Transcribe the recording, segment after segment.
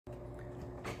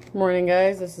Morning,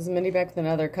 guys. This is Mindy back with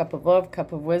another cup of love,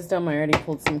 cup of wisdom. I already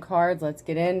pulled some cards. Let's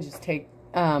get in. Just take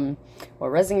what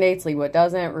resonates, leave what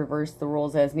doesn't, reverse the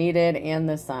rules as needed, and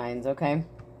the signs, okay?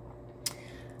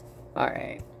 All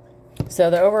right. So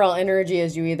the overall energy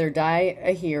is you either die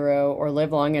a hero or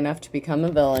live long enough to become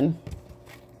a villain.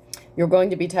 You're going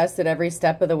to be tested every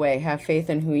step of the way. Have faith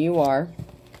in who you are.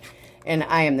 And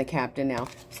I am the captain now.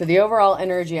 So the overall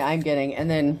energy I'm getting, and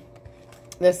then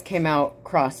this came out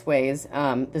crossways,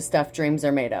 the stuff dreams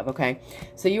are made of, okay?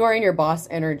 So you are in your boss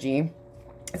energy.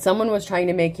 Someone was trying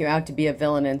to make you out to be a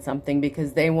villain in something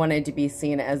because they wanted to be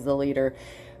seen as the leader,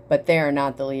 but they are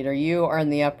not the leader. You are in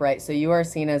the upright, so you are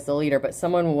seen as the leader, but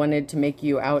someone wanted to make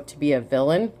you out to be a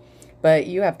villain, but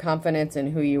you have confidence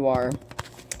in who you are.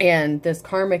 And this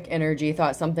karmic energy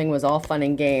thought something was all fun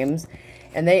and games,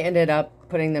 and they ended up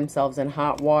putting themselves in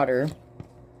hot water.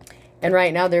 And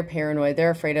right now they're paranoid. They're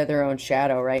afraid of their own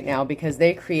shadow right now because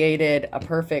they created a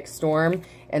perfect storm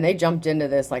and they jumped into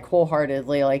this like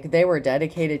wholeheartedly. Like they were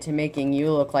dedicated to making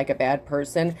you look like a bad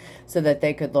person so that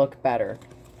they could look better.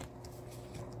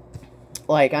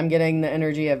 Like I'm getting the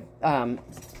energy of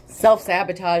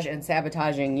self-sabotage and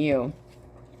sabotaging you.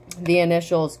 The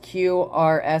initials Q,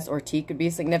 R, S, or T could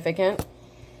be significant.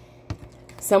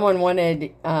 Someone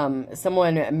wanted,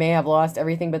 someone may have lost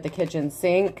everything but the kitchen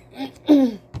sink.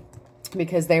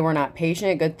 Because they were not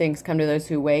patient. Good things come to those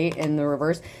who wait in the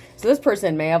reverse. So this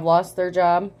person may have lost their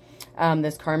job.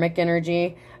 This karmic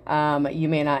energy. You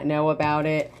may not know about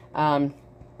it.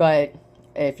 But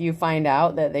if you find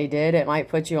out that they did, it might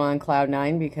put you on cloud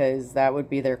 9 because that would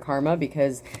be their karma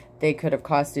because they could have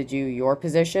costed you your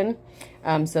position.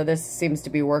 So this seems to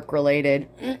be work related.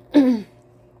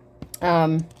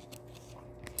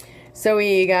 So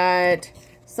we got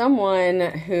someone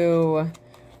who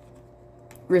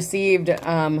received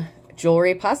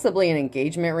jewelry, possibly an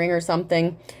engagement ring or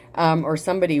something, or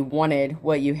somebody wanted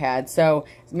what you had. So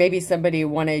maybe somebody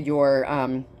wanted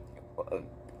your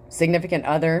significant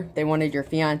other. They wanted your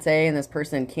fiance, and this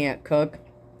person can't cook.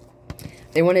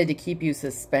 They wanted to keep you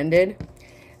suspended.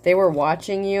 They were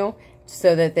watching you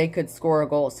so that they could score a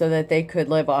goal, so that they could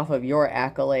live off of your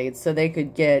accolades, so they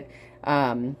could get,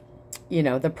 you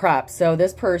know, the props. So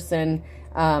this person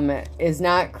is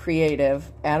not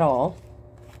creative at all.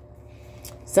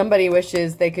 Somebody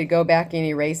wishes they could go back and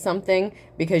erase something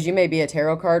because you may be a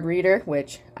tarot card reader,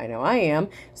 which I know I am.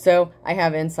 So I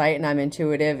have insight and I'm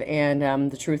intuitive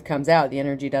and the truth comes out. The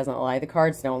energy doesn't lie. The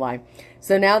cards don't lie.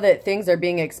 So now that things are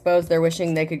being exposed, they're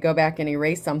wishing they could go back and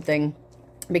erase something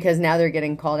because now they're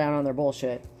getting called out on their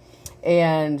bullshit.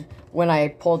 And when I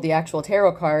pulled the actual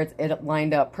tarot cards, it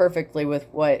lined up perfectly with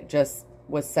what just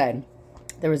was said.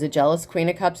 There was a jealous Queen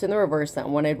of Cups in the reverse that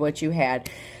wanted what you had.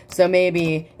 So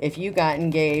maybe if you got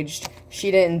engaged,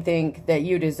 she didn't think that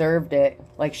you deserved it.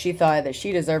 Like she thought that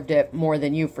she deserved it more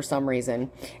than you for some reason.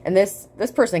 And this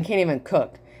person can't even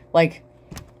cook. Like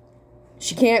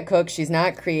she can't cook. She's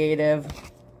not creative.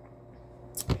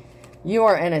 You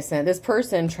are innocent. This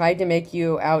person tried to make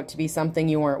you out to be something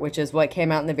you weren't, which is what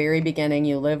came out in the very beginning.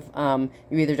 You live,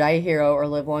 you either die a hero or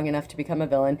live long enough to become a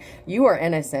villain. You are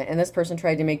innocent, and this person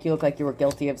tried to make you look like you were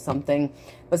guilty of something,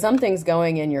 but something's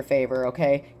going in your favor,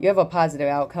 okay? You have a positive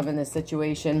outcome in this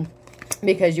situation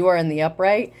because you are in the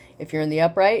upright. If you're in the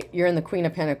upright, you're in the Queen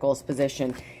of Pentacles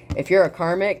position. If you're a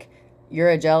karmic, you're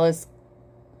a jealous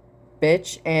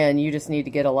bitch and you just need to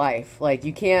get a life. Like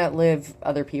you can't live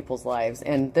other people's lives.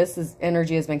 And this is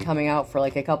energy has been coming out for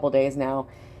like a couple days now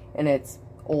and it's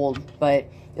old, but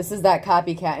this is that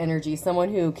copycat energy.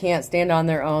 Someone who can't stand on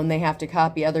their own. They have to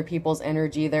copy other people's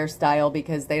energy, their style,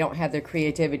 because they don't have the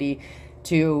creativity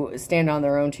to stand on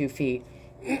their own 2 feet.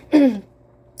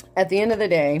 At the end of the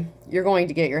day, you're going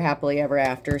to get your happily ever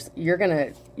afters. You're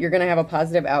gonna have a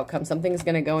positive outcome. Something's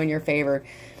gonna go in your favor.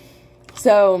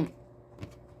 So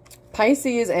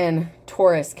Pisces and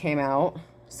Taurus came out.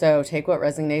 So take what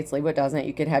resonates, leave what doesn't.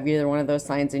 You could have either one of those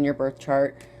signs in your birth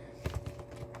chart.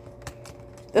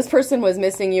 This person was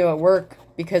missing you at work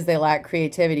because they lack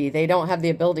creativity. They don't have the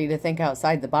ability to think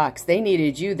outside the box. They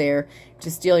needed you there to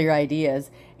steal your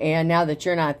ideas. And now that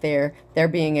you're not there, they're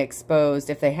being exposed.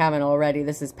 If they haven't already,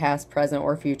 this is past, present,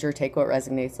 or future. Take what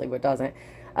resonates, leave what doesn't.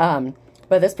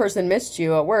 But this person missed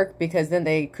you at work because then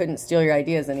they couldn't steal your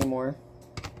ideas anymore.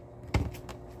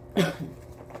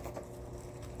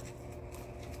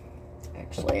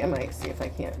 Actually, I might see if I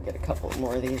can't get a couple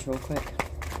more of these real quick.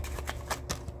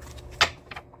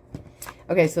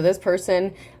 Okay, so this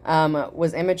person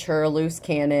was immature, loose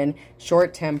cannon,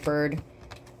 short-tempered,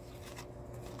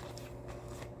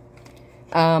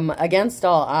 Against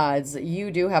all odds,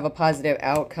 you do have a positive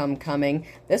outcome coming.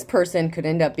 This person could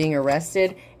end up being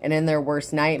arrested and in their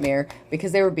worst nightmare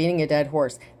because they were beating a dead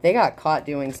horse. They got caught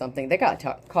doing something. They got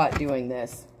caught doing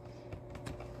this.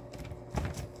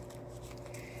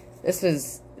 This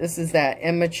is that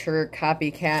immature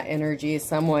copycat energy.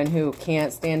 Someone who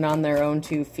can't stand on their own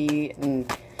 2 feet.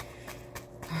 And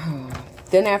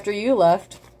then after you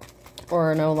left, or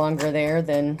are no longer there,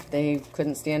 then they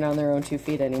couldn't stand on their own 2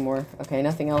 feet anymore. Okay,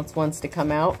 nothing else wants to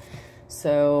come out.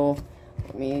 So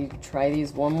let me try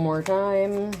these one more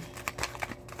time.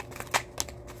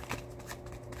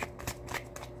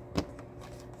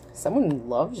 Someone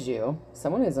loves you.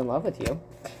 Someone is in love with you.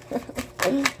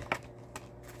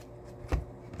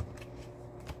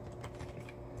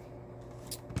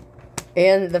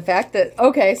 And the fact that,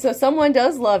 okay, so someone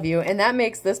does love you, and that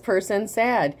makes this person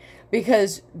sad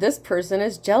because this person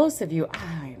is jealous of you.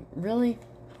 Really?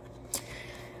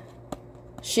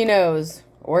 She knows,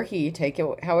 or he, take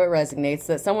it how it resonates,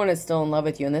 that someone is still in love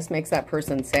with you, and this makes that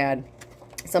person sad.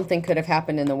 Something could have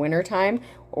happened in the wintertime,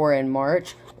 or in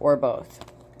March, or both.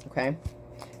 Okay?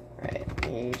 All right,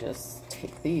 let me just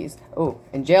take these. Oh,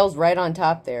 and jail's right on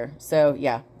top there. So,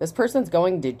 yeah, this person's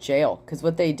going to jail because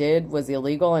what they did was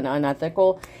illegal and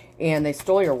unethical, and they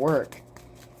stole your work.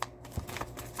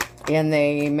 And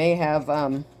they may have,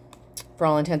 for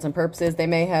all intents and purposes, they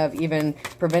may have even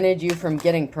prevented you from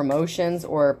getting promotions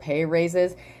or pay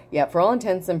raises. Yeah, for all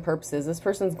intents and purposes, this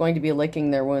person's going to be licking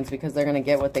their wounds because they're going to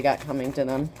get what they got coming to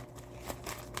them.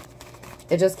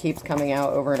 It just keeps coming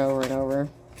out over and over and over.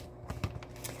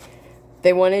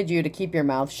 They wanted you to keep your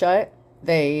mouth shut.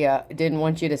 They didn't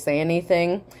want you to say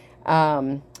anything.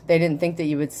 They didn't think that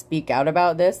you would speak out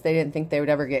about this. They didn't think they would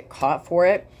ever get caught for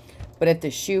it. But if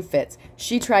the shoe fits,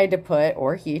 she tried to put,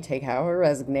 or he, take how it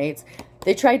resonates,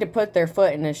 they tried to put their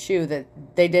foot in a shoe that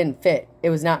they didn't fit. It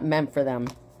was not meant for them.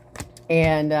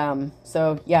 And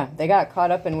so, yeah, they got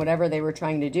caught up in whatever they were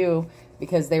trying to do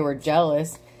because they were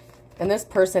jealous. And this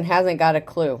person hasn't got a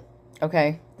clue,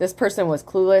 okay? This person was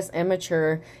clueless,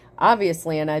 immature,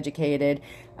 obviously uneducated.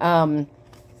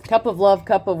 Cup of love,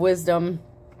 cup of wisdom.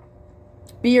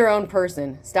 Be your own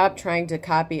person. Stop trying to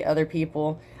copy other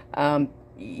people.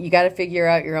 You got to figure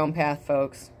out your own path,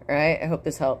 folks. All right? I hope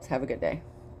this helps. Have a good day.